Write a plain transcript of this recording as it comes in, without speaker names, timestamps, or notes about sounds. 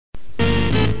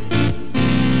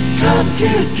come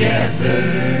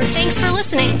together. Thanks for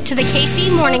listening to the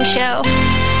KC Morning Show.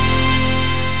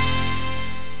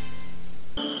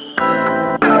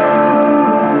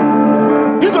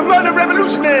 You can murder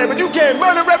revolutionary, but you can't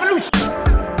murder revolution.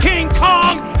 King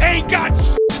Kong ain't got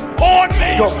on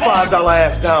me. Your $5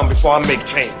 ass down before I make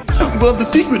change. Well, the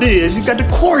secret is you got to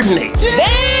coordinate.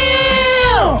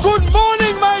 Damn! Good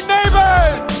morning, my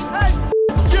neighbors! Hey,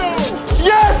 you!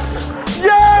 Yes!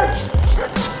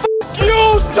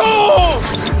 You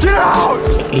too! Get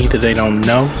out! Either they don't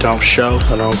know, don't show,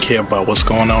 or don't care about what's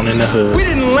going on in the hood. We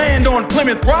didn't land on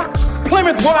Plymouth Rock.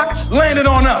 Plymouth Rock landed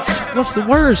on us. What's the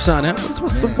word, Shawn?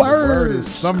 What's the word? The word is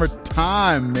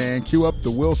summertime, man. Cue up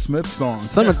the Will Smith song.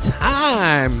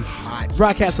 Summertime.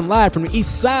 Broadcasting live from the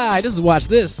east side. This is Watch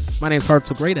This. My name's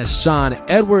Hartzell Great. That's Shawn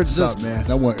Edwards. What's up, man?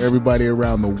 I want everybody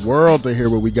around the world to hear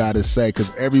what we got to say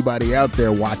because everybody out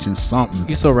there watching something.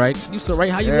 You so right.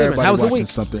 How you living? How was the week?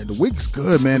 Something. The week's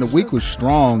good, man. The week was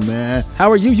strong, man. How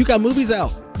are you? You got movies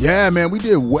out. Yeah, man, we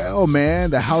did well, man.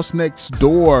 The House Next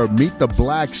Door, Meet the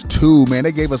Blacks 2, man,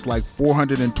 they gave us like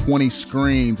 420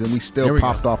 screens, and we still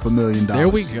popped off $1 million. There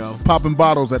we go. Popping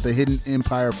bottles at the Hidden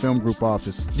Empire Film Group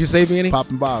office. You save me any?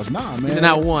 Popping bottles. Nah, man.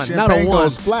 Not one. Champagne Not a one.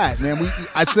 goes flat, man.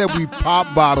 I said we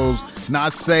pop bottles,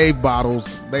 not save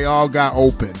bottles. They all got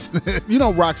open. You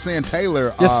know Roxanne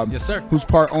Taylor, yes, sir. Who's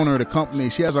part owner of the company,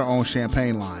 she has her own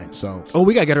champagne line. So,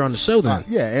 we got to get her on the show then.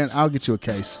 Yeah, and I'll get you a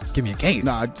case. Give me a case.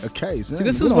 Nah, a case. See,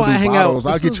 this is why I hang out.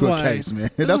 I'll get you a case, man.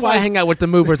 That's why I hang out with the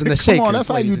movers and the shakers. Come on, that's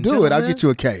how you do it. I'll get you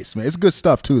a case, man. It's good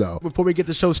stuff too, though. Before we get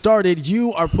the show started,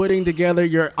 you are putting together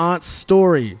your aunt's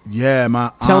story. Yeah, my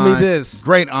aunt. Tell me this.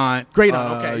 Great aunt.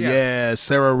 Okay, yeah.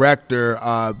 Sarah Rector.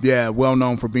 Well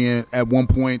known for being at one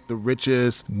point the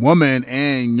richest woman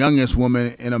and youngest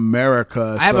woman in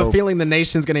America. I have a feeling the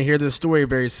nation's going to hear this story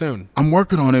very soon. I'm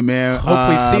working on it, man.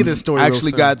 Hopefully see this story. I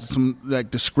actually got some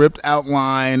the script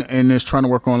outline and just trying to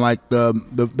work on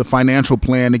the financial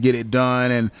plan to get it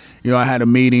done. And I had a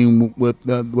meeting with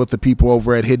the people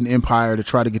over at Hidden Empire to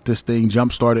try to get this thing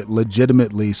jump started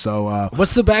legitimately. So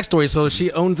what's the backstory? So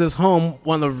she owns this home,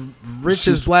 one of the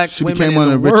richest black women in the world. She became one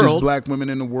of the richest black women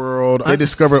in the world. They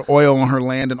discovered oil on her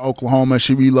land in Oklahoma.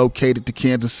 She relocated to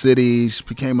Kansas City. She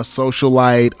became a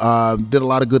socialite, did a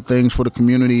lot of good things for the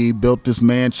community, built this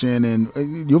mansion,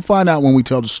 and you'll find out when we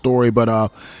tell the story, but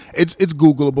it's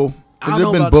Googleable. There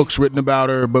have been books written about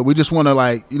her, but we just want to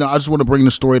I just want to bring the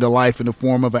story to life in the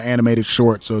form of an animated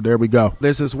short. So there we go.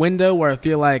 There's this window where I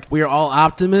feel like we are all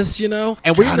optimists, and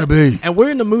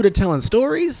we're in the mood of telling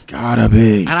stories. Gotta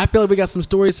be. And I feel like we got some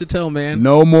stories to tell, man.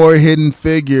 No more hidden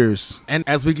figures. And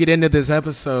as we get into this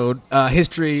episode,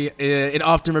 history, it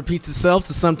often repeats itself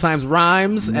to sometimes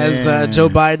rhymes, man, as Joe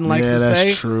Biden likes to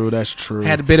say. That's true.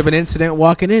 Had a bit of an incident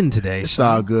walking in today. It's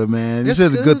all good, man. This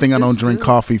is a good thing I don't drink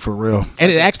coffee for real.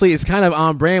 And it actually is kind of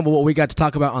on brand with what we got to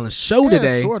talk about on the show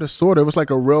today. Sort of. It was like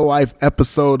a real life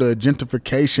episode of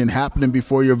gentrification happening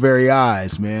before your very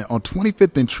eyes, man. On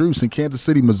 25th and Truce in Kansas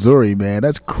City, Missouri, man.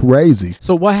 That's crazy.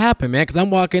 So what happened, man? Because I'm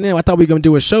walking in. I thought we were going to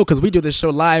do a show because we do this show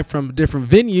live from different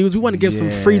venues. We want to give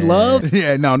some free love.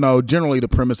 Yeah, no. Generally, the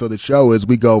premise of the show is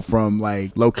we go from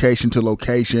location to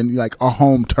location. Our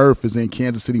home turf is in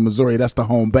Kansas City, Missouri. That's the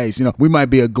home base. We might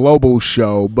be a global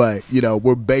show, but,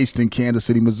 we're based in Kansas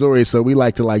City, Missouri. So we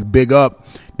like to big up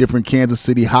different Kansas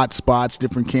City hot spots,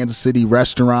 different Kansas City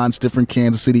restaurants, different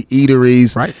Kansas City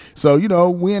eateries. Right. So,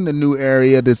 we're in the new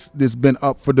area that's been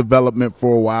up for development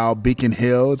for a while, Beacon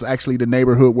Hill. It's actually the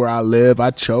neighborhood where I live. I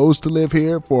chose to live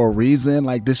here for a reason.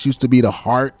 This used to be the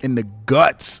heart and the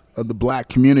guts of the black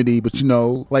community, but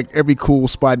every cool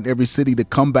spot in every city, the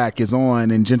comeback is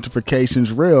on and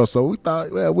gentrification's real. So we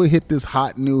thought, we'll hit this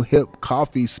hot new hip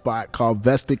coffee spot called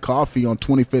Vested Coffee on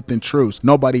 25th and Truce.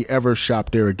 Nobody ever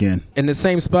shopped there again. In the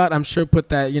same spot, I'm sure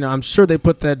I'm sure they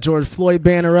put that George Floyd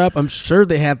banner up. I'm sure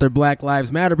they had their Black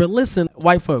Lives Matter. But listen,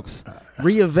 white folks,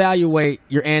 reevaluate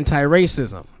your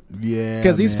anti-racism. Yeah,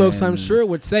 because these folks, I'm sure,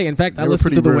 would say. In fact, I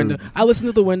listened to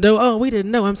the window. Oh, we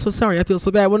didn't know. I'm so sorry. I feel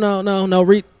so bad. Well, no.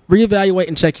 Reevaluate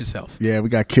and check yourself. Yeah, we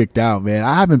got kicked out, man.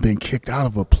 I haven't been kicked out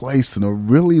of a place in a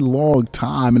really long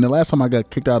time. And the last time I got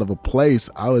kicked out of a place,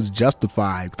 I was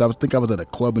justified because I was at a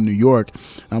club in New York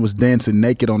and I was dancing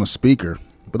naked on a speaker.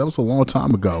 But that was a long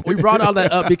time ago. We brought all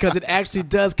that up because it actually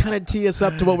does kind of tee us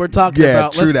up to what we're talking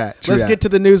about. Let's get to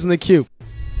the news in the queue.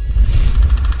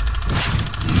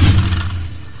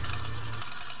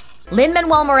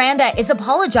 Lin-Manuel Miranda is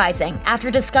apologizing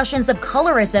after discussions of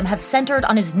colorism have centered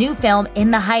on his new film,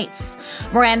 In the Heights.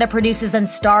 Miranda produces and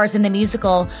stars in the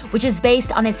musical, which is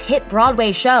based on his hit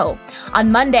Broadway show. On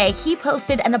Monday, he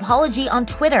posted an apology on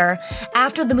Twitter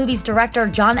after the movie's director,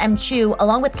 John M. Chu,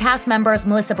 along with cast members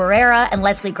Melissa Barrera and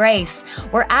Leslie Grace,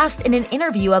 were asked in an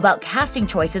interview about casting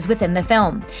choices within the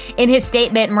film. In his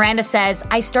statement, Miranda says,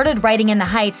 "I started writing In the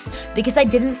Heights because I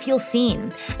didn't feel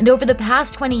seen. And over the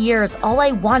past 20 years, all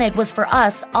I wanted was for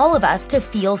us, all of us, to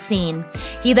feel seen."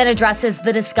 He then addresses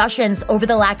the discussions over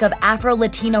the lack of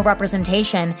Afro-Latino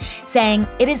representation, saying,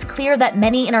 "It is clear that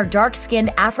many in our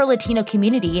dark-skinned Afro-Latino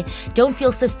community don't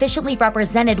feel sufficiently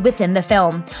represented within the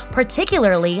film,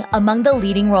 particularly among the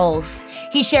leading roles."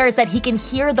 He shares that he can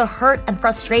hear the hurt and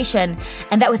frustration,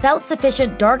 and that without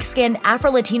sufficient dark-skinned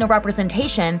Afro-Latino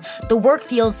representation, the work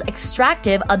feels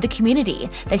extractive of the community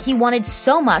that he wanted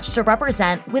so much to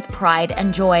represent with pride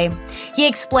and joy. He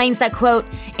explains that, quote,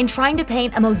 "In trying to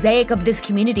paint a mosaic of this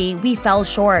community, we fell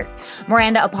short."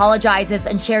 Miranda apologizes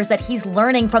and shares that he's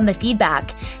learning from the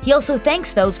feedback. He also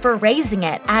thanks those for raising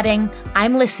it, adding,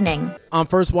 "I'm listening." On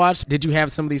first watch, did you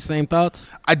have some of these same thoughts?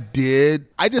 I did.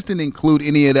 I just didn't include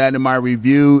any of that in my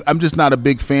review. I'm just not a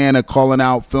big fan of calling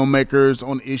out filmmakers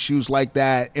on issues like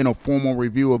that in a formal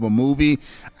review of a movie.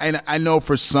 And I know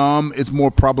for some it's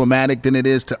more problematic than it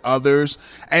is to others.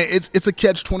 And it's a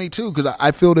catch-22 because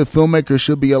I feel that filmmakers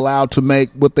should be allowed to make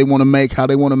what they want to make, how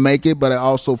they want to make it, but I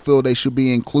also feel they should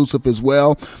be inclusive as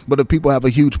well. But if people have a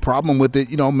huge problem with it,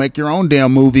 make your own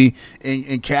damn movie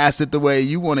and cast it the way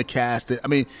you want to cast it. I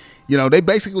mean, they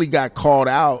basically got called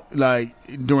out like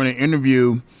during an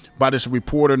interview by this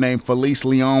reporter named Felice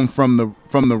Leon from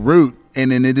the Root,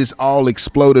 and then it just all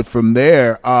exploded from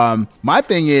there. My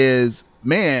thing is,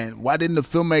 man, why didn't the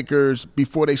filmmakers,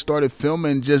 before they started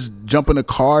filming, just jump in a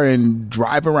car and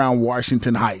drive around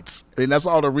Washington Heights? I mean, that's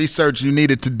all the research you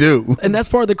needed to do. And that's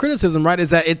part of the criticism, right? Is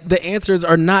that the answers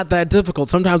are not that difficult.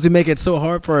 Sometimes we make it so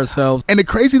hard for ourselves. And the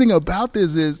crazy thing about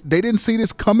this is they didn't see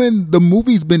this coming. The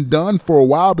movie's been done for a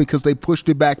while because they pushed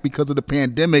it back because of the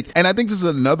pandemic. And I think this is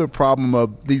another problem of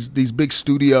these big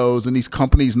studios and these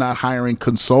companies not hiring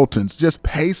consultants. Just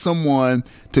pay someone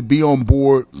to be on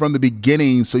board from the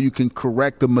beginning so you can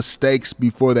correct the mistakes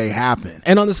before they happen.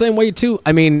 And on the same way, too,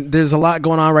 I mean, there's a lot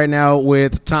going on right now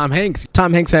with Tom Hanks.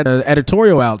 Tom Hanks had an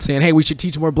editorial out saying, hey, we should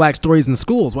teach more black stories in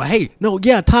schools. Well, hey, no,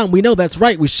 yeah, Tom, we know that's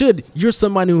right. We should. You're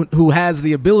someone who has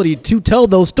the ability to tell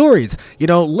those stories.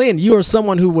 Lynn, you are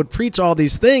someone who would preach all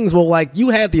these things. Well, like, you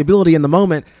had the ability in the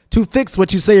moment to fix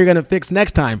what you say you're going to fix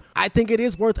next time. I think it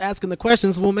is worth asking the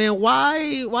questions. Well, man,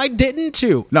 why didn't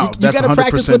you? No, that's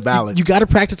 100% valid. You got to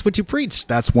practice what you preach.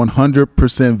 That's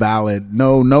 100% valid.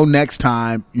 No, next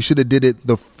time. You should have did it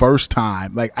the first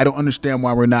time. Like, I don't understand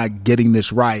why we're not getting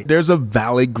this right. There's a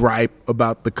valid gripe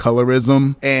about the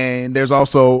colorism, and there's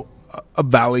also a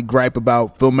valid gripe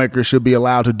about filmmakers should be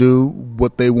allowed to do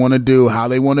what they want to do, how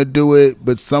they want to do it,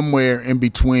 but somewhere in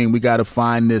between we got to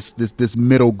find this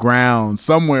middle ground.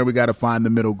 Somewhere we got to find the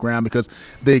middle ground because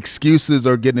the excuses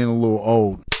are getting a little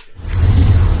old.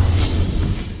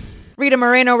 Rita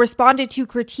Moreno responded to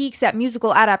critiques that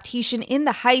musical adaptation In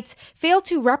the Heights failed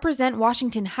to represent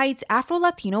Washington Heights'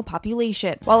 Afro-Latino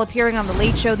population. While appearing on The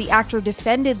Late Show, the actor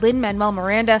defended Lin-Manuel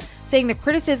Miranda, saying the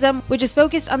criticism, which is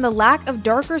focused on the lack of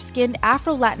darker-skinned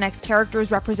Afro-Latinx characters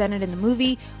represented in the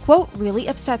movie, quote, really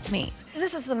upsets me.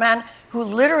 This is the man who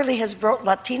literally has brought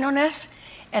Latino-ness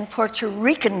and Puerto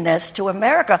Rican-ness to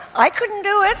America. I couldn't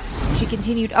do it. She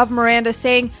continued of Miranda,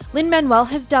 saying, Lin-Manuel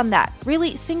has done that,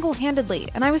 really single-handedly,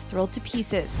 and I was thrilled to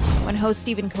pieces. When host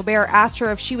Stephen Colbert asked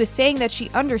her if she was saying that she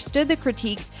understood the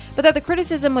critiques, but that the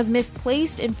criticism was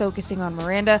misplaced in focusing on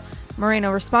Miranda,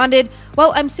 Moreno responded,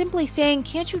 well, I'm simply saying,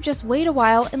 can't you just wait a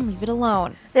while and leave it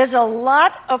alone? There's a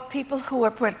lot of people who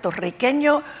are Puerto Rican,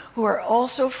 who are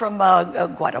also from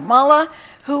Guatemala,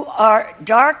 who are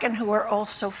dark and who are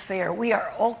also fair. We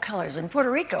are all colors in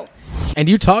Puerto Rico. And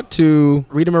you talked to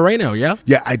Rita Moreno, yeah?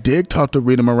 Yeah, I did talk to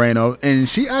Rita Moreno, and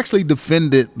she actually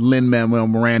defended Lin-Manuel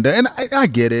Miranda. And I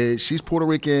get it. She's Puerto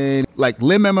Rican. Like,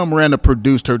 Lin-Manuel Miranda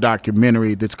produced her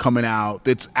documentary that's coming out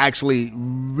that's actually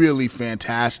really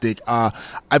fantastic.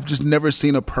 I've just never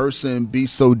seen a person be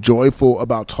so joyful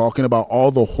about talking about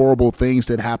all the horrible things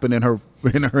that happened in her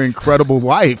incredible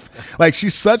life. Like,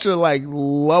 she's such a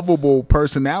lovable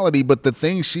personality, but the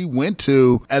things she went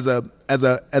to as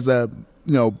a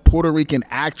Puerto Rican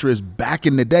actress back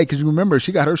in the day, because you remember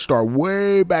she got her start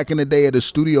way back in the day at a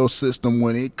studio system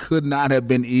when it could not have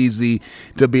been easy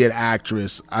to be an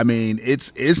actress. I mean,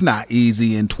 it's not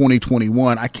easy in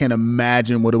 2021. I can't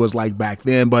imagine what it was like back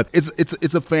then, but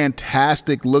it's a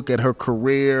fantastic look at her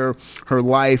career, her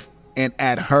life, and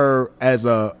at her as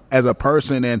a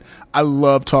person. And I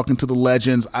love talking to the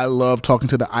legends. I love talking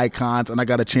to the icons. And I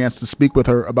got a chance to speak with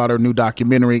her about her new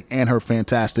documentary and her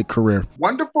fantastic career.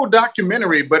 Wonderful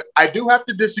documentary, but I do have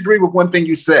to disagree with one thing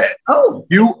you said. Oh.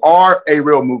 You are a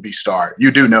real movie star.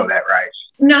 You do know that, right?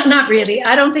 Not really.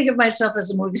 I don't think of myself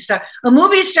as a movie star. A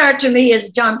movie star to me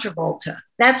is John Travolta.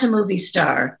 That's a movie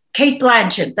star. Kate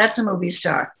Blanchett, that's a movie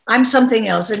star. I'm something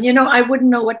else. And, I wouldn't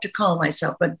know what to call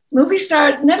myself, but movie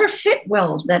star never fit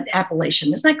well, that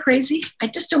appellation. Isn't that crazy? I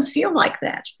just don't feel like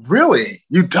that. Really?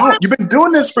 You don't? You've been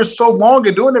doing this for so long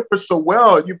and doing it for so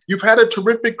well. You've had a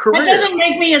terrific career. That doesn't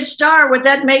make me a star. What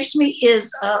that makes me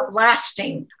is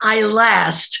lasting. I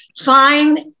last.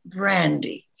 Fine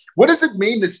brandy. What does it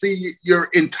mean to see your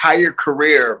entire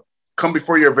career come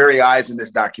before your very eyes in this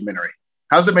documentary?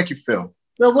 How does it make you feel?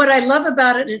 Well, what I love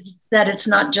about it is that it's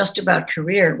not just about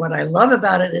career. What I love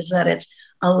about it is that it's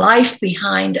a life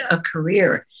behind a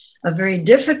career, a very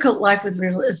difficult life with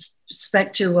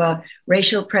respect to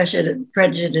racial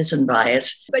prejudice and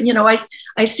bias. But,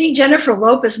 I see Jennifer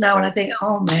Lopez now and I think,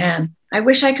 oh, man, I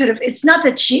wish I could have. It's not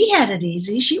that she had it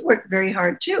easy. She worked very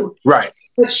hard, too. Right.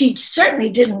 But she certainly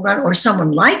didn't run, or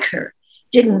someone like her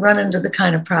didn't run into the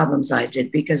kind of problems I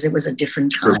did because it was a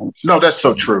different time. No, that's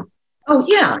so true. Oh,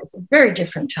 yeah, it's a very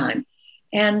different time.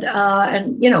 And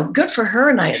good for her.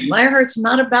 And I admire her. It's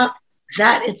not about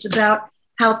that. It's about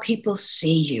how people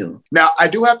see you. Now, I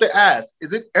do have to ask,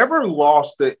 is it ever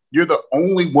lost that you're the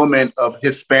only woman of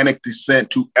Hispanic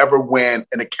descent to ever win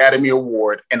an Academy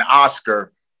Award, an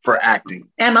Oscar for acting?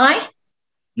 Am I?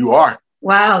 You are.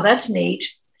 Wow, that's neat.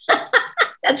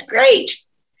 That's great.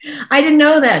 I didn't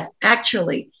know that,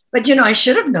 actually. But, I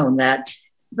should have known that.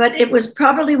 But it was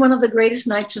probably one of the greatest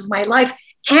nights of my life.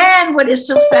 And what is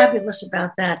so fabulous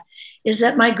about that is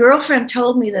that my girlfriend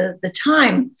told me the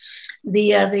time,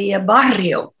 the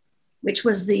barrio, which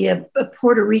was the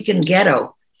Puerto Rican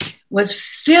ghetto, was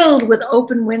filled with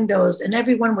open windows and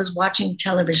everyone was watching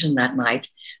television that night.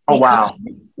 Oh, wow.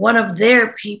 One of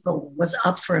their people was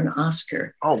up for an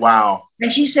Oscar. Oh, wow.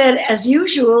 And she said, as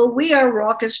usual, we are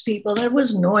raucous people. And it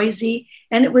was noisy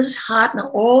and it was hot and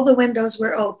all the windows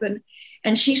were open.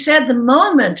 And she said the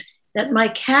moment that my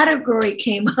category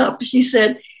came up, she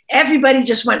said, everybody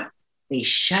just went, they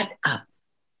shut up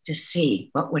to see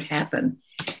what would happen.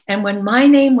 And when my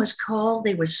name was called,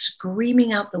 they were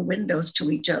screaming out the windows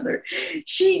to each other.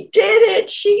 She did it.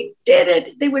 She did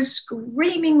it. They were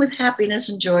screaming with happiness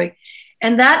and joy.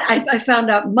 And that I found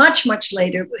out much, much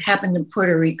later happened in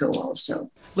Puerto Rico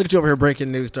also. Look at you over here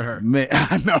breaking news to her. Man,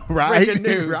 I know, right? Breaking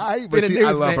news. Right? But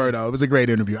I love her, though. It was a great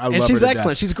interview. I love her. And she's to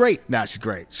excellent. death. She's great. Nah, she's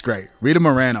great. She's great. Rita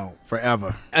Moreno,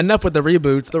 forever. Enough with the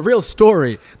reboots. The real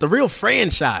story. The real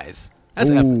franchise. That's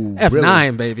F9,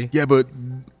 really? Baby. Yeah, but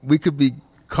we could be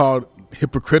called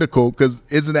hypocritical because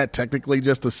isn't that technically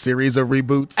just a series of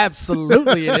reboots?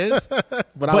 Absolutely it is.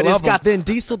 But it's got Vin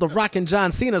Diesel, The Rock, and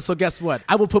John Cena. So guess what?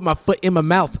 I will put my foot in my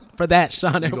mouth for that,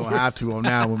 Shawn Edwards. We're going to have to on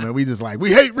that one, man. We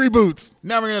hate reboots.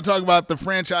 Now we're going to talk about the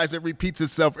franchise that repeats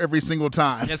itself every single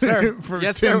time. Yes, sir. For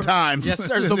yes, 10 sir. times. Yes,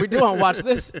 sir. So we do on Watch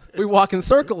This. We walk in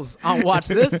circles on Watch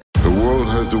This. The world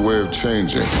has a way of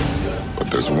changing, but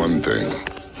there's one thing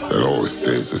that always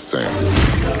stays the same.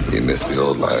 You miss the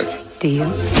old life. Do you?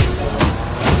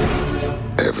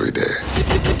 Every day.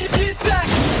 Get back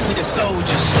with the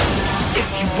soldiers. If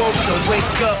you woke up,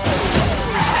 wake up.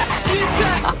 Get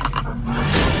back.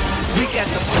 We got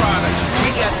the product. We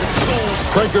got the tools.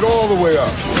 Crank it all the way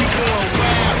up. We going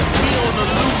wild. We on the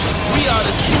loose. We are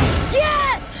the truth.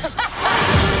 Yes!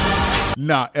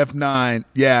 Nah, F9.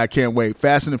 Yeah, I can't wait.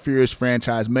 Fast and the Furious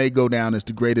franchise may go down as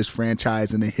the greatest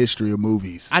franchise in the history of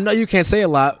movies. I know you can't say a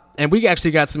lot, and we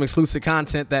actually got some exclusive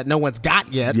content that no one's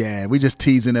got yet. Yeah, we just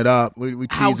teasing it up. We teasing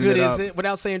how good it is up. it?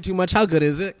 Without saying too much, how good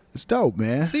is it? It's dope,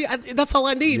 man. See, that's all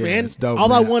I need, man. It's dope, all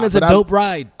man. I want is a dope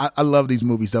ride. I love these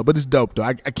movies, though, but it's dope, though.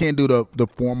 I can't do the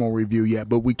formal review yet,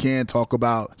 but we can talk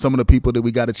about some of the people that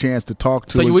we got a chance to talk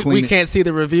to. So we can't see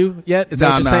the review yet? Is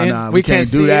that what you're saying? Nah, we can't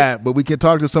do that, but we can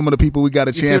talk to some of the people we got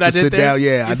a chance to sit down.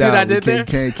 Yeah, I see what I did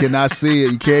there? Cannot see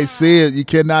it. You can't see it. You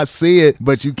cannot see it,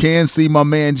 but you can see my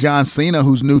man John Cena,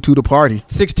 who's new to the party.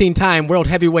 16-time world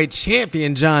heavyweight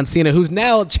champion John Cena, who's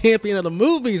now champion of the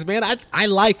movies, man. I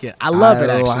like it. I love it,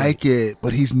 actually. I like it,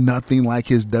 but he's nothing like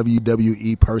his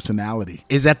WWE personality.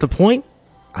 Is that the point?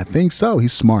 I think so.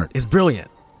 He's smart. It's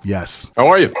brilliant. Yes. How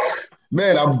are you?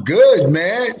 Man, I'm good,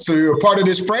 man. So you're a part of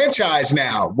this franchise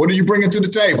now. What are you bringing to the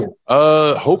table?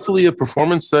 Hopefully a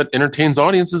performance that entertains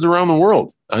audiences around the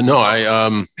world.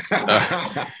 I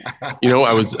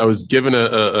was given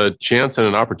a chance and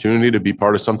an opportunity to be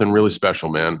part of something really special,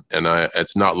 man. And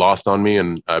it's not lost on me.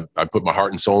 And I put my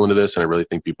heart and soul into this. And I really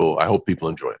think I hope people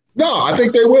enjoy it. No, I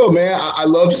think they will, man. I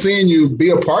love seeing you be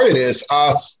a part of this.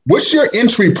 What's your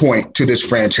entry point to this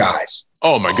franchise?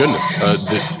 Oh my goodness.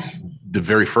 The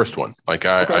very first one. Like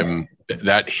I'm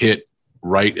that hit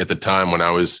right at the time when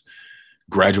I was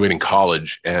graduating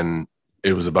college, and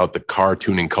it was about the car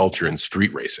tuning culture and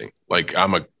street racing. Like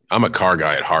I'm a car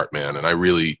guy at heart, man. And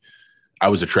I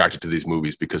was attracted to these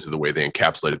movies because of the way they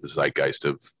encapsulated the zeitgeist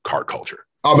of car culture.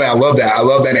 Oh man, I love that. I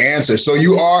love that answer. So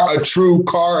you are a true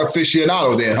car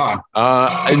aficionado then,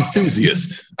 huh?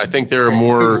 Enthusiast. I think there are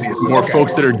more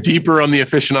folks that are deeper on the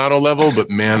aficionado level, but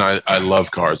man, I love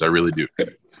cars. I really do.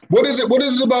 What is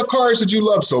it about cars that you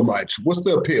love so much? What's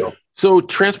the appeal? So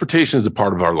transportation is a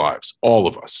part of our lives, all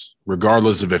of us,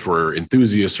 regardless of if we're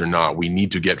enthusiasts or not. We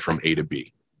need to get from A to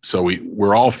B. So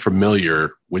we're all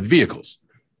familiar with vehicles.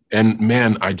 And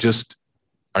man, I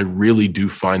really do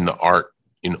find the art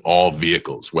in all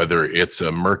vehicles, whether it's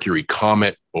a Mercury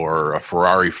Comet or a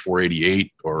Ferrari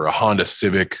 488 or a Honda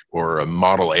Civic or a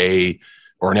Model A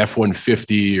or an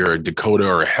F-150 or a Dakota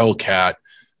or a Hellcat.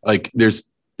 Like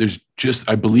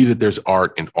I believe that there's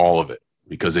art in all of it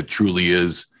because it truly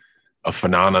is a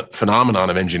phenomenon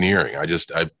of engineering.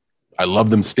 I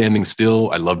love them standing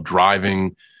still. I love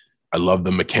driving. I love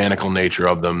the mechanical nature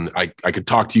of them. I could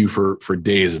talk to you for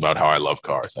days about how I love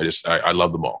cars. I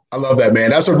love them all. I love that,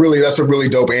 man. That's a really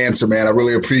dope answer, man. I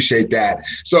really appreciate that.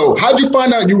 So how'd you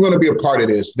find out you were going to be a part of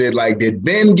this? Did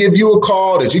Vin give you a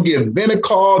call? Did you give Vin a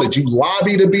call? Did you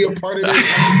lobby to be a part of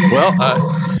this?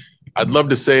 Well, I'd love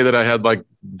to say that I had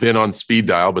Vin on speed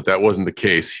dial, but that wasn't the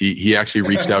case. He actually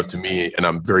reached out to me, and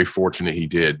I'm very fortunate he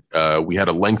did. We had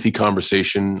a lengthy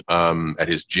conversation at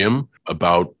his gym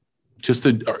about just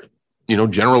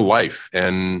general life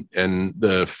and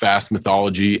the Fast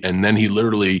mythology. And then he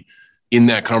literally in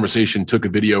that conversation took a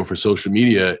video for social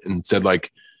media and said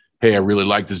hey, I really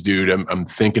like this dude. I'm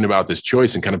thinking about this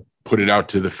choice, and kind of put it out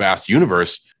to the Fast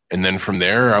universe. And then from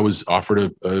there, I was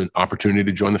offered an opportunity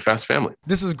to join the Fast family.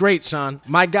 This was great, Shawn.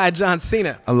 My guy, John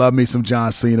Cena. I love me some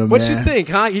John Cena, man. What you think,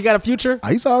 huh? You got a future?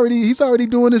 He's already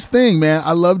doing his thing, man.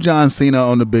 I love John Cena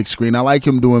on the big screen. I like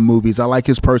him doing movies. I like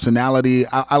his personality.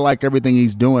 I like everything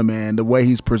he's doing, man. The way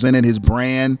he's presented his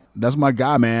brand. That's my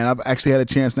guy, man. I've actually had a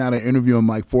chance now to interview him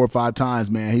 4 or 5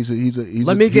 times, man. He's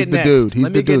Let me get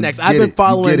next. I've been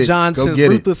following John since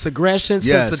Ruthless Aggression,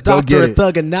 since the Doctor of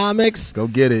Thugonomics. Go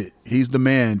get it. He's the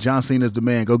man. John Cena's the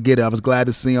man. Go get it. I was glad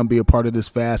to see him be a part of this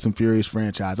Fast and Furious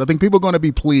franchise. I think people are going to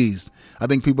be pleased.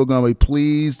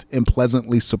 And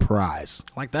pleasantly surprised.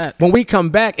 Like that. When we come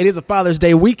back, it is a Father's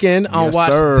Day weekend on Watch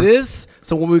This.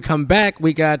 So when we come back,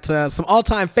 we got some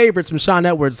all-time favorites from Shawn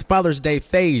Edwards, Father's Day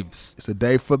faves. It's a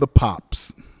day for the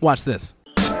pops. Watch this.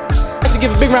 I'd like to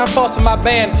give a big round of applause to my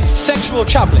band, Sexual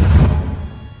Chocolate.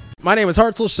 My name is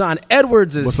Hartzell. Shawn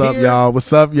Edwards is here.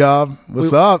 What's up, y'all?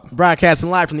 What's up? Broadcasting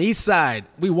live from the East Side.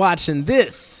 We watching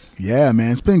this. Yeah,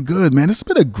 man. It's been good, man. It's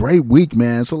been a great week,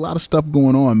 man. There's a lot of stuff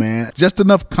going on, man. Just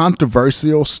enough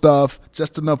controversial stuff,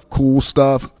 just enough cool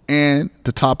stuff, and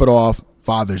to top it off,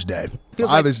 Father's Day.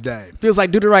 Feels like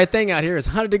do the right thing out here. It's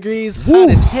 100 degrees, hot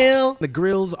as hell. The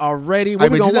grill's are ready.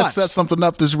 What we gonna watch? You just set something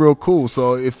up that's real cool.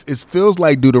 So if it feels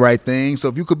like do the right thing, so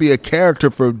if you could be a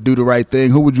character for do the right thing,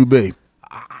 who would you be?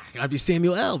 I'd be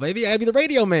Samuel L., baby. I'd be the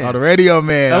radio man. Oh, the radio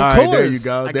man. Of course. Right, there you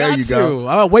go. There you go.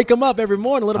 I'll wake him up every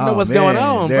morning, let him know what's going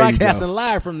on. Broadcasting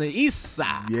live from the East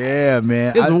Side. Yeah,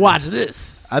 man. Just watch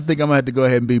this. I think I'm going to have to go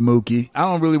ahead and be Mookie. I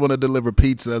don't really want to deliver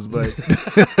pizzas, but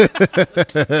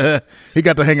he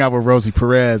got to hang out with Rosie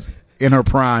Perez in her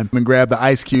prime and grab the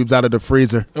ice cubes out of the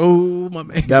freezer. Oh, my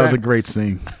man. That was a great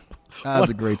scene. That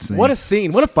was a great scene. What a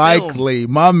scene. What a Spike film. Lee,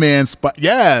 my man.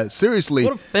 Yeah, seriously.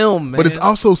 What a film, man. But it's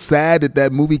also sad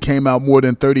that movie came out more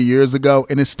than 30 years ago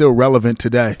and it's still relevant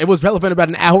today. It was relevant about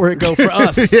an hour ago for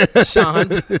us, Shawn.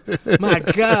 My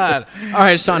God. All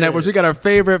right, Shawn Edwards, we got our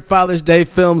favorite Father's Day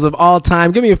films of all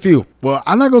time. Give me a few. Well,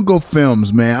 I'm not going to go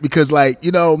films, man, because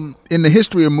in the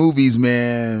history of movies,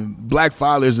 man, black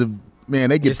fathers have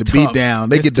they get to beat down.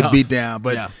 They get to beat down.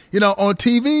 But, on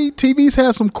TV's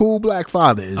have some cool black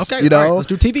fathers. Okay, all right, let's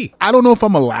do TV. I don't know if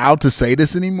I'm allowed to say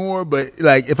this anymore, but,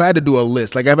 if I had to do a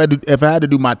list, if I had to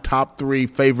do my top 3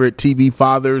 favorite TV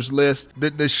fathers list,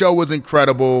 the show was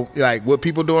incredible. What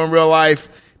people do in real life,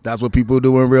 that's what people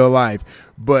do in real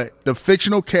life. But the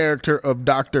fictional character of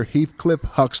Dr. Heathcliff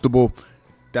Huxtable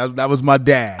That was my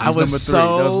dad. I was number 3.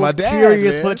 so that was my dad,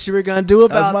 curious man. what you were gonna do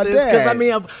about my this, because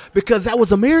dad. because that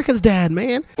was America's dad,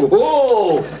 man.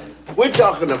 Whoa, we're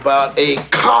talking about a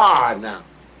car now.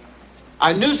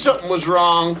 I knew something was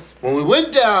wrong when we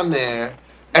went down there,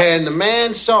 and the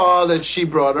man saw that she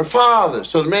brought her father.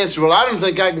 So the man said, well, I don't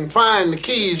think I can find the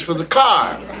keys for the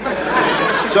car.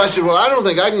 So I said, well, I don't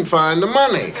think I can find the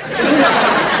money.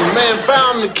 So the man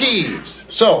found the keys.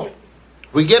 So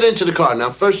we get into the car.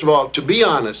 Now, first of all, to be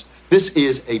honest, this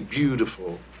is a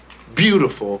beautiful,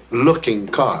 beautiful looking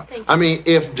car. I mean,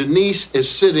 if Denise is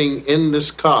sitting in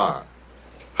this car,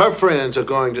 her friends are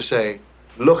going to say,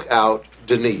 look out,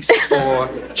 Denise, or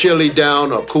chilly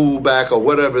down, or cool back, or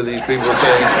whatever these people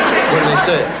say when they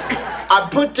say it. I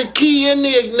put the key in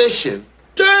the ignition,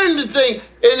 turned the thing,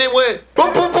 and it went,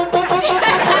 boop, boop, boop, boop, boop, boop,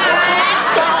 boop.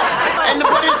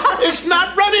 But it's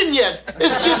not running yet.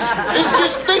 It's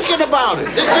just thinking about it.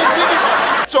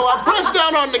 So I pressed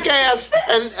down on the gas,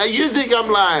 and you think I'm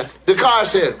lying. The car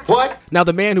said, what? Now,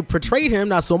 the man who portrayed him,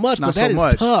 not so much, Not but that so is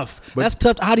much. tough. But That's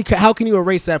tough. How can you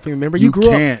erase that from you? Remember, you grew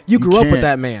up with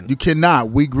that man. You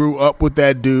cannot. We grew up with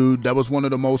that dude. That was one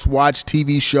of the most watched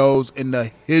TV shows in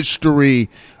the history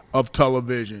of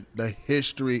television. The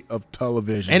history of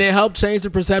television. And it helped change the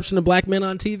perception of black men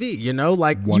on TV. You know,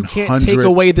 like you can't take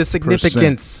away the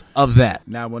significance of that.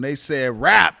 Now, when they said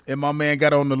rap and my man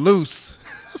got on the loose,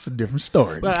 that's a different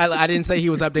story. Well, I didn't say he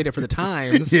was updated for the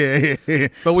times. Yeah.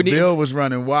 But Bill was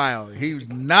running wild. He was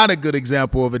not a good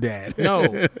example of a dad. No.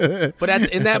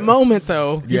 But in that moment,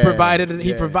 though, he Yeah,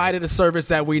 provided a service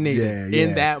that we needed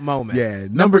in that moment. Yeah.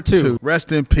 Number 2,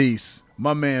 rest in peace,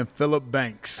 my man Philip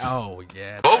Banks. Oh,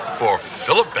 yeah. Vote for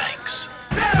Philip Banks.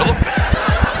 Philip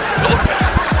Banks. Philip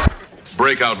Banks.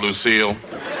 Break out, Lucille.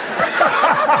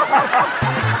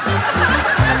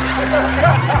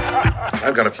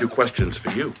 I've got a few questions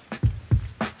for you.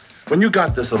 When you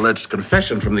got this alleged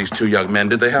confession from these 2 young men,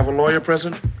 did they have a lawyer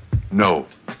present? No.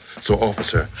 So,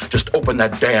 officer, just open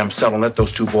that damn cell and let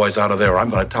those 2 boys out of there, or I'm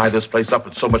going to tie this place up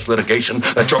with so much litigation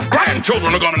that your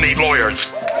grandchildren are going to need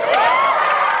lawyers.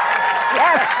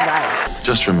 Yes, right.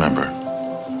 Just remember,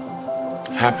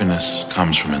 happiness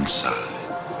comes from inside.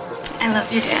 I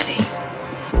love you, Daddy.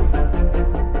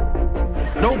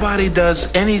 Nobody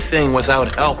does anything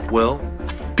without help, Will.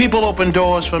 People open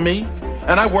doors for me,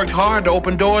 and I worked hard to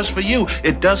open doors for you.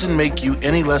 It doesn't make you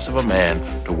any less of a man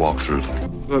to walk through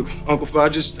them. Look, Uncle Phil, I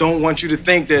just don't want you to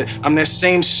think that I'm that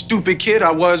same stupid kid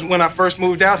I was when I first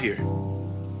moved out here.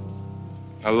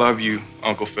 I love you,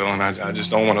 Uncle Phil, and I just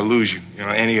don't want to lose you,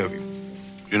 any of you.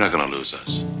 You're not going to lose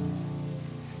us.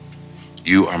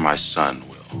 You are my son,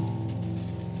 Will.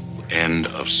 End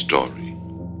of story.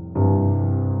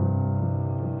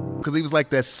 Because he was like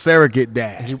that surrogate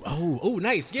dad. Oh,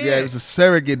 nice. Yeah. Yeah, he was a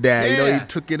surrogate dad. Yeah. He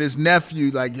took in his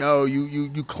nephew, like, yo,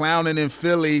 you clowning in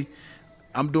Philly.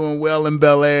 I'm doing well in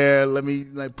Bel Air. Let me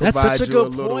provide That's such a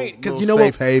good point, because you know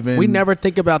what? haven. We never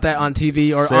think about that on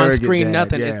TV or on screen. Dad,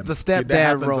 nothing. yeah. It's the stepdad that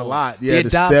happens role. a lot. Yeah, the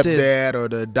adopted. stepdad or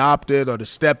the adopted or the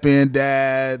step-in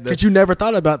dad. Because you never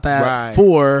thought about that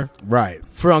Right.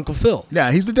 for Uncle Phil.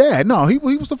 Yeah, he's the dad. No, he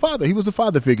was the father. He was the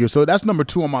father figure. So that's number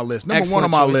 2 on my list. Number Excellent 1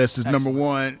 on my choice. list is Excellent. number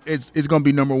 1. It's going to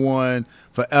be number 1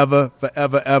 forever.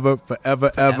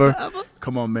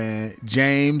 Come on, man.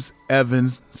 James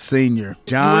Evans Sr.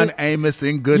 John Amos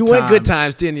in Good Times. You went Good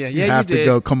Times, didn't you? Yeah, you have did. to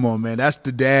go. Come on, man. That's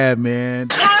the dad, man.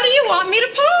 How do you want me to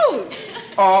pose?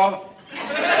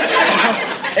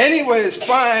 Anyway, it's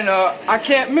fine. I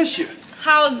can't miss you.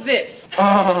 How's this?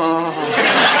 How's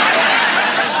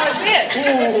this?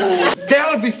 Ooh,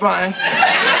 that'll be fine.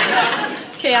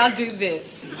 Okay, I'll do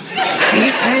this.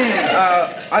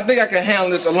 I think I can handle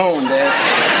this alone, Dad.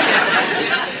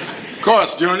 Of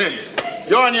course, Junior.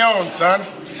 You're on your own, son.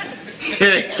 You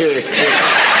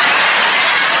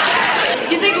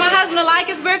think my husband will like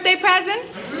his birthday present?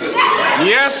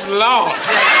 Yes, Lord.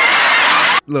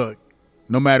 Look,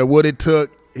 no matter what it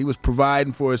took, he was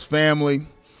providing for his family.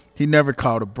 He never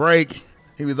caught a break.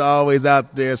 He was always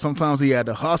out there. Sometimes he had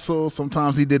to hustle.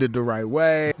 Sometimes he did it the right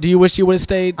way. Do you wish you would have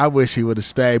stayed? I wish he would have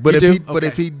stayed. But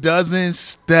if he doesn't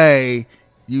stay,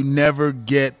 you never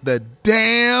get the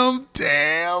damn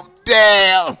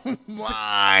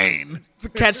line. It's a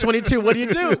catch-22. What do you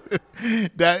do?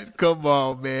 Come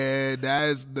on, man.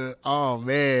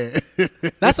 Man.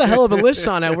 That's a hell of a list,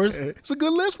 Shawn Edwards. It's a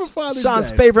good list for Father's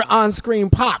Shawn's Day. favorite on-screen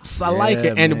pops. I like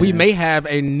it. And we man. may have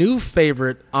a new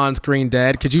favorite on-screen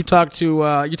dad. Could you talk to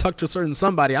a certain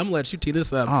somebody? I'm going to let you tee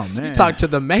this up. Oh, man. You talk to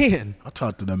the man. I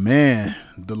talked to the man,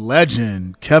 the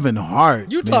legend, Kevin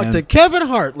Hart. You talk to Kevin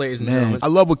Hart, ladies and gentlemen. I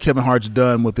love what Kevin Hart's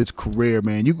done with his career,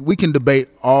 man. We can debate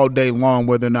all day long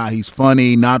whether or not he's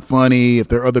funny, not funny, funny, if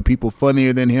there are other people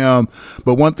funnier than him.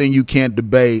 But one thing you can't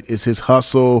debate is his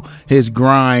hustle, his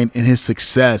grind, and his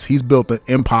success. He's built an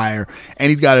empire, and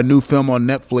he's got a new film on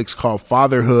Netflix called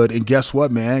Fatherhood. And guess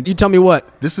what, man? You tell me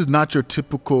what? This is not your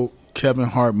typical Kevin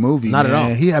Hart movie. Not man. at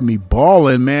all. He had me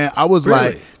balling, man. I was Really?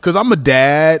 like, because I'm a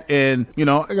dad, and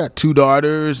I got 2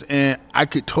 daughters, and I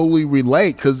could totally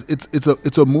relate because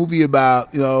it's a movie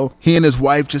about he and his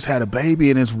wife just had a baby,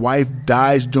 and his wife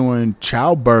dies during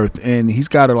childbirth, and he's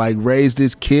got to like raise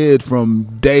this kid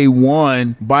from day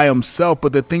one by himself.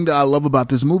 But the thing that I love about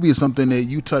this movie is something that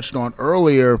you touched on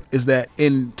earlier, is that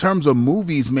in terms of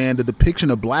movies, man, the depiction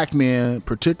of black men,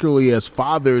 particularly as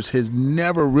fathers, has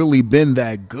never really been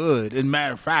that good. And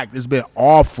matter of fact, it's been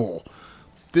awful.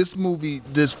 This movie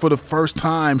just for the first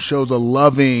time shows a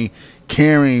loving,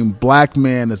 caring black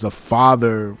man as a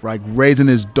father, like raising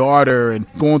his daughter and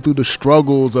going through the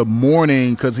struggles of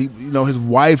mourning because his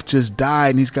wife just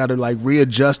died, and he's got to like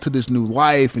readjust to this new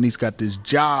life, and he's got this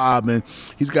job, and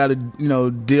he's got to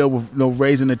deal with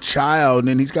raising a child,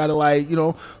 and he's got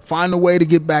to find a way to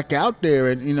get back out there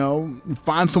and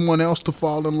find someone else to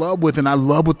fall in love with. And I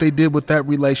love what they did with that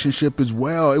relationship as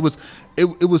well. It was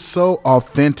so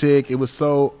authentic. It was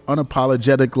so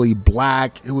unapologetically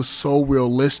black. It was so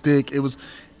realistic. It was,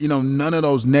 none of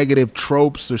those negative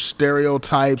tropes or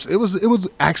stereotypes. It was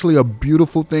actually a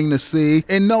beautiful thing to see.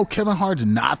 And no, Kevin Hart's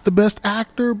not the best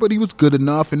actor, but he was good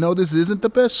enough. And no, this isn't the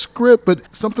best script,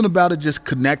 but something about it just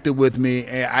connected with me.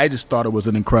 And I just thought it was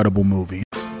an incredible movie.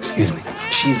 Excuse me.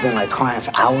 She's been like crying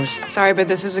for hours. Sorry, but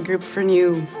this is a group for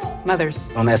new mothers.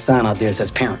 On that sign out there, it says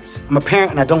parents. I'm a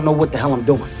parent and I don't know what the hell I'm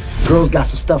doing. Girl's got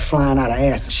some stuff flying out her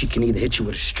ass, so she can either hit you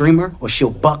with a streamer or she'll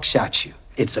buckshot you.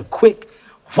 It's a quick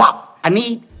whop. I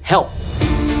need help.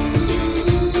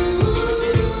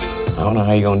 I don't know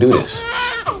how you're gonna do this.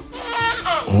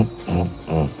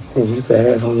 If you could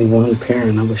have only one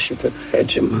parent, I wish you could have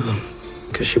had your mom,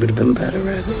 because she would have been better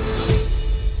at it.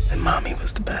 And mommy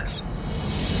was the best.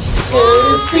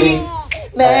 Go to sleep,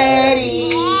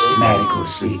 Maddie. Maddie, go to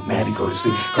sleep. Maddie, go to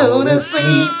sleep. Go to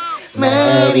sleep,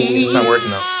 Maddie. It's not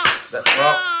working out.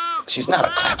 She's not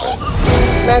a clapper.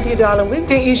 Matthew, darling, we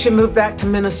think you should move back to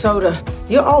Minnesota.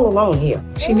 You're all alone here.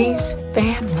 She needs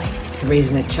family.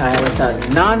 Raising a child, it's a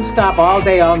non-stop, all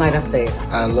day, all night affair.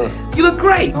 You look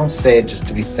great. Don't say it just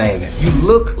to be saying it. You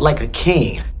look like a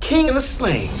king. King in a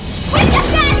sling. Wake up,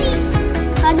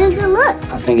 Daddy! How does it look?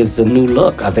 I think it's a new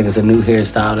look. I think it's a new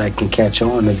hairstyle that can catch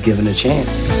on if given a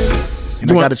chance.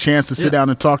 And I got a chance to sit down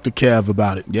and talk to Kev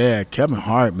about it. Yeah, Kevin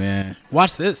Hart, man.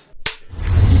 Watch this.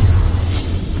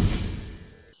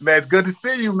 Man, it's good to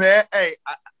see you, man. Hey,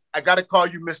 I got to call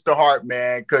you Mr. Hart,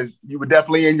 man, because you were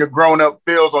definitely in your grown-up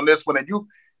feels on this one. And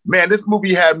this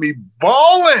movie had me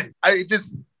balling. I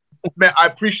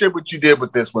appreciate what you did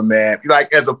with this one, man.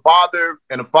 Like, as a father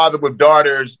and a father with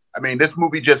daughters, this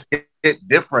movie just hit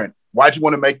different. Why'd you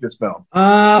want to make this film?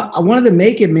 I wanted to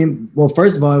make it, well,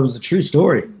 first of all, it was a true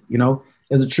story, It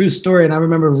was a true story. And I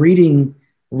remember reading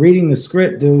the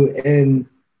script, dude, and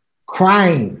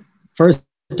crying first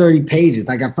 30 pages.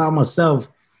 Like, I found myself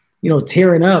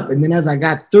tearing up. And then as I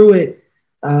got through it,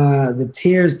 the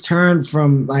tears turned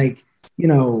from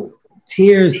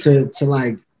tears to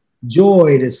like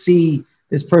joy to see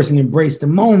this person embrace the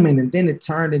moment. And then it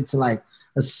turned into like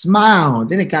a smile. And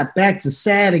then it got back to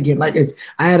sad again. Like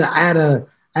I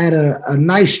had a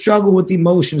nice struggle with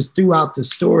emotions throughout the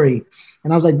story.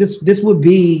 And I was like, this would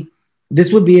be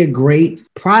a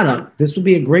great product. This would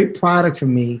be a great product for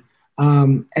me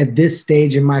at this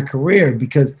stage in my career,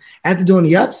 because after doing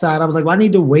The Upside, I was like, well, I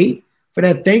need to wait for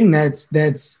that thing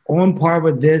that's on par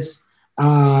with this,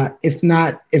 if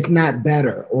not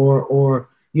better, or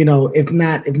if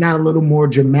not a little more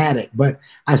dramatic. But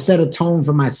I set a tone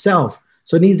for myself,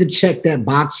 so it needs to check that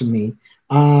box for me.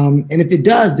 And if it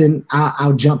does, then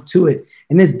I'll jump to it.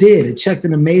 And this did. It checked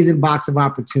an amazing box of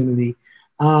opportunity.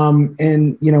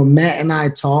 And Matt and I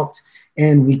talked,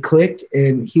 and we clicked,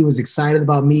 and he was excited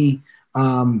about me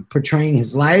portraying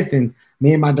his life, and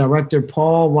me and my director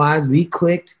Paul Wise, we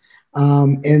clicked,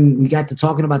 and we got to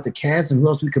talking about the cast and who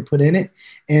else we could put in it,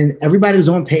 and everybody was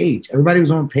on page. And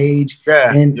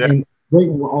we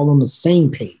were all on the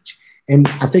same page, and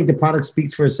I think the product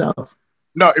speaks for itself.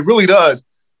 No, it really does.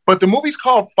 But the movie's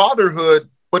called Fatherhood,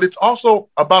 but it's also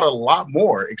about a lot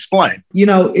more. Explain.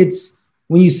 It's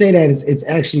when you say that, it's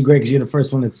actually great, because you're the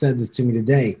first one that said this to me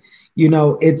today.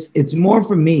 It's more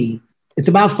for me. It's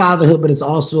about fatherhood, but it's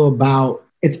also about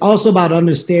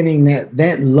understanding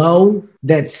that low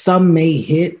that some may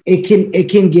hit, it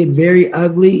can get very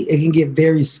ugly, it can get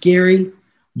very scary,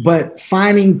 but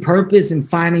finding purpose and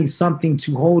finding something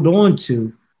to hold on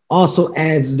to also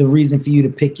adds the reason for you to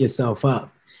pick yourself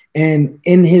up. And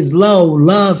in his low,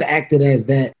 love acted as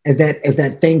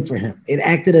that thing for him. It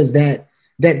acted as that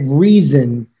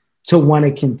reason to want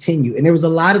to continue. And there was a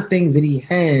lot of things that he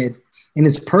had in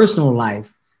his personal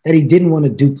life that he didn't want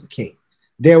to duplicate.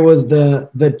 There was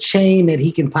the chain that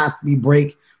he can possibly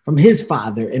break from his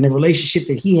father and the relationship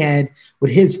that he had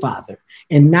with his father,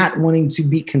 and not wanting to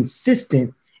be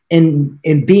consistent and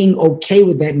being okay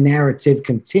with that narrative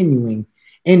continuing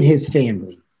in his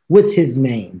family with his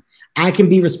name. I can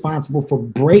be responsible for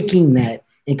breaking that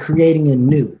and creating a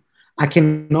new. I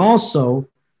can also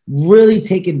really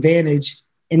take advantage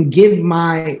and give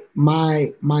my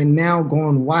now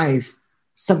gone wife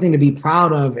something to be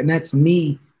proud of, and that's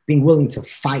me being willing to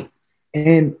fight.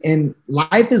 And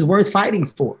life is worth fighting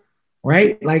for,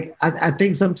 right? Like I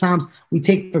think sometimes we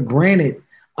take for granted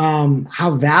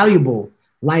how valuable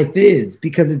life is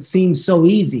because it seems so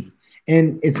easy.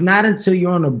 And it's not until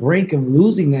you're on the brink of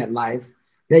losing that life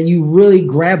that you really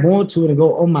grab onto it and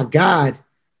go, oh my God,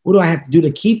 what do I have to do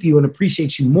to keep you and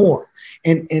appreciate you more?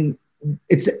 And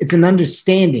it's an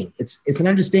understanding. It's an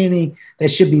understanding that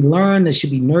should be learned, that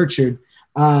should be nurtured,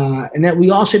 and that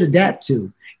we all should adapt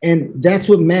to. And that's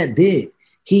what Matt did.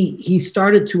 He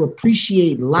started to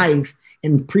appreciate life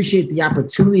and appreciate the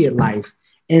opportunity at life.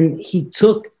 And he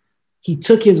took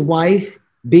his wife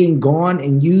being gone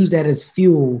and used that as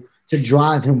fuel to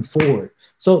drive him forward.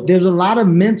 So there's a lot of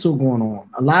mental going on,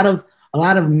 a lot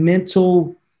of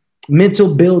mental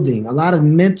building, a lot of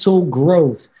mental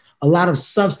growth, a lot of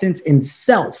substance in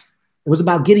self. It was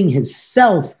about getting his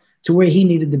self to where he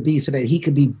needed to be so that he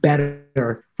could be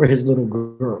better for his little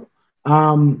girl.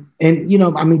 And,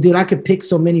 dude, I could pick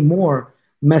so many more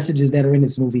messages that are in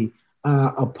this movie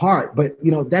apart, but,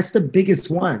 that's the biggest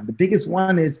one. The biggest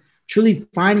one is truly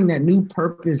finding that new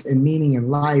purpose and meaning in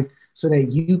life so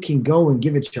that you can go and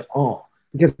give it your all.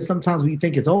 Because sometimes when you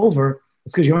think it's over,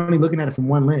 it's because you're only looking at it from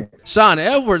one lens. Shawn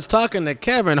Edwards talking to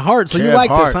Kevin Hart. So you like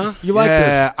this, huh? You like this?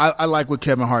 Yeah, I like what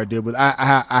Kevin Hart did. But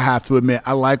I have to admit,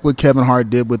 I like what Kevin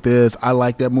Hart did with this. I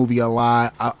like that movie a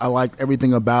lot. I like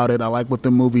everything about it. I like what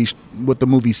the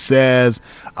movie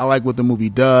says. I like what the movie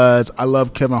does. I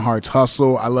love Kevin Hart's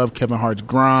hustle. I love Kevin Hart's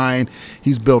grind.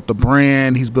 He's built the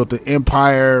brand. He's built the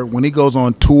empire. When he goes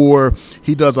on tour,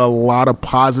 he does a lot of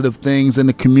positive things in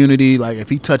the community. Like if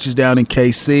he touches down in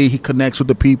KC, he connects with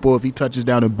the people. If he touches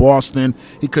down in Boston,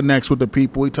 he connects with the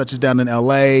people. He touches down in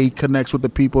LA, he connects with the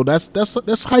people.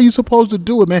 That's how you're supposed to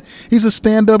do it, man. He's a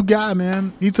stand-up guy,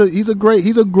 man. He's a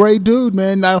great dude,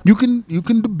 man. Now you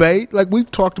can debate, like we've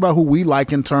talked about who we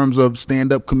like in terms of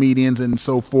stand-up comedians and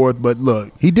so forth, but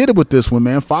look, he did it with this one,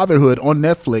 man. Fatherhood on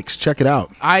Netflix. Check it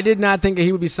out. I did not think that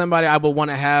he would be somebody I would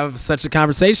want to have such a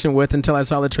conversation with until I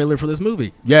saw the trailer for this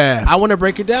movie. Yeah. I want to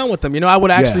break it down with him. I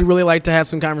would actually really like to have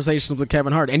some conversations with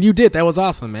Kevin Hart. And you did. That was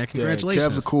awesome, man. Congratulations.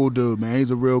 Kev's a cool dude, man. He's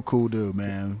a real cool dude,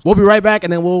 man. We'll be right back,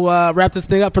 and then we'll wrap this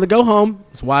thing up for the go home.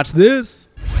 Let's watch this.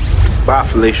 Bye,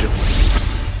 Felicia.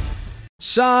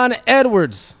 Shawn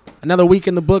Edwards. Another week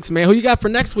in the books, man. Who you got for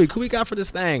next week? Who we got for this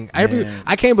thing?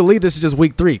 I can't believe this is just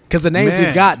week 3 because the names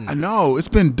we've gotten. I know. It's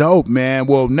been dope, man.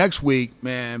 Well, next week,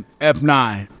 man,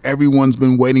 F9. Everyone's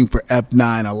been waiting for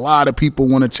F9. A lot of people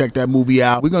want to check that movie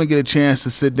out. We're going to get a chance to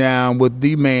sit down with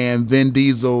the man, Vin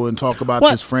Diesel, and talk about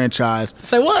this franchise.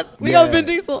 Say what? We got Vin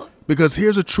Diesel? Because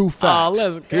here's a true fact. Oh,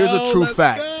 let's go. Here's a true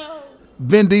fact. Go.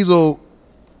 Vin Diesel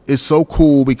is so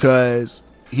cool because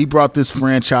he brought this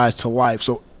franchise to life.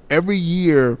 So every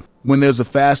year, when there's a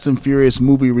Fast and Furious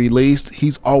movie released,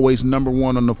 he's always number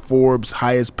 1 on the Forbes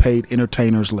highest paid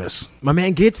entertainers list. My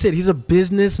man gets it. He's a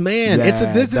businessman. Yeah, it's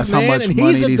a businessman, and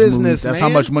he's a businessman. That's how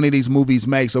much money these movies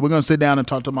make. So we're going to sit down and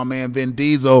talk to my man Vin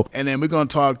Diesel, and then we're going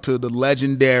to talk to the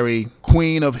legendary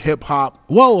queen of hip-hop.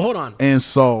 Whoa, hold on. And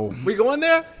soul. We going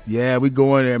there? Yeah, we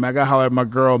going there, man. I got to holler at my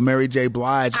girl, Mary J.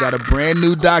 Blige. Got a brand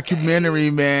new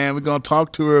documentary, man. We're going to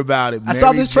talk to her about it. I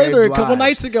saw this trailer a couple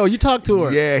nights ago. You talked to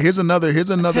her. Yeah, here's another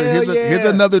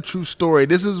true story.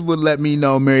 This is what let me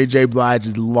know Mary J. Blige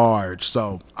is large.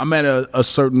 So I'm at a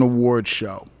certain award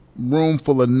show. Room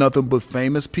full of nothing but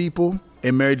famous people,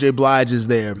 and Mary J. Blige is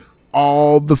there.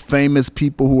 All the famous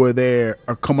people who are there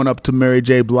are coming up to Mary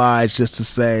J. Blige just to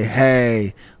say,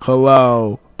 hey,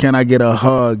 hello, can I get a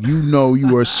hug?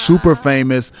 You are super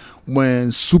famous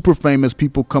when super famous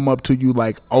people come up to you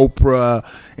like Oprah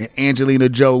and Angelina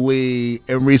Jolie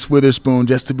and Reese Witherspoon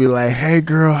just to be like, hey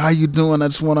girl, how you doing? I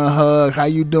just want a hug. How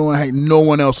you doing? Hey, no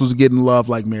one else was getting love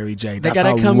like Mary J. That's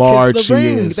how large she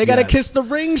is. They gotta kiss the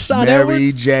ring, Shawn Mary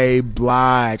Edwards. J.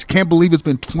 Blige. Can't believe it's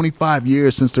been 25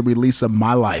 years since the release of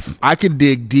My Life. I can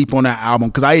dig deep on that album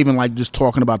because I even like just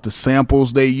talking about the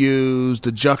samples they use,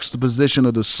 the juxtaposition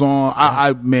of the song.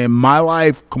 man, My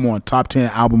Life, come on, top 10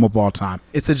 album of all time.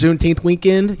 It's the Juneteenth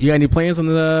weekend. You got any plans for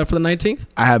the 19th?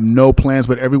 I have no plans,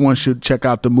 but everyone should check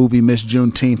out the movie Miss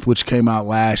Juneteenth, which came out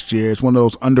last year. It's one of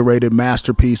those underrated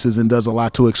masterpieces and does a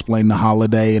lot to explain the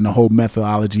holiday and the whole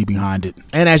methodology behind it.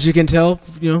 And as you can tell,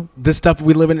 this stuff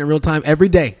we live in real time every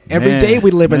day. Every day we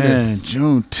live in this.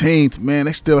 Juneteenth, man,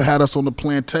 they still had us on the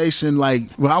plantation. Like,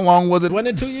 how long was it? Wasn't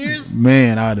it 2 years?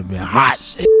 Man, I'd have been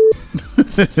hot.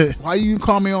 Why you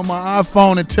call me on my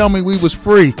iPhone and tell me we was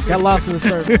free? Got lost in the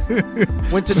service.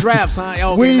 Went to drafts, huh?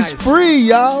 Oh, we's nice. Free,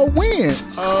 y'all. When?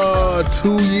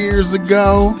 2 years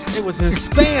ago. It was in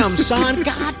spam, Shawn.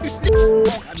 God.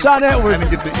 Shawn Edwards. I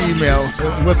didn't get the email.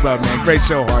 What's up, man? Great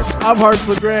show, Hartz. I'm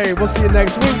Hartzell Gray. We'll see you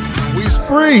next week. We's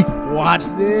free. Watch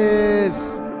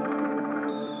this.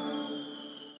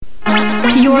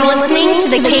 You're listening to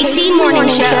the KC Morning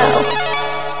Show.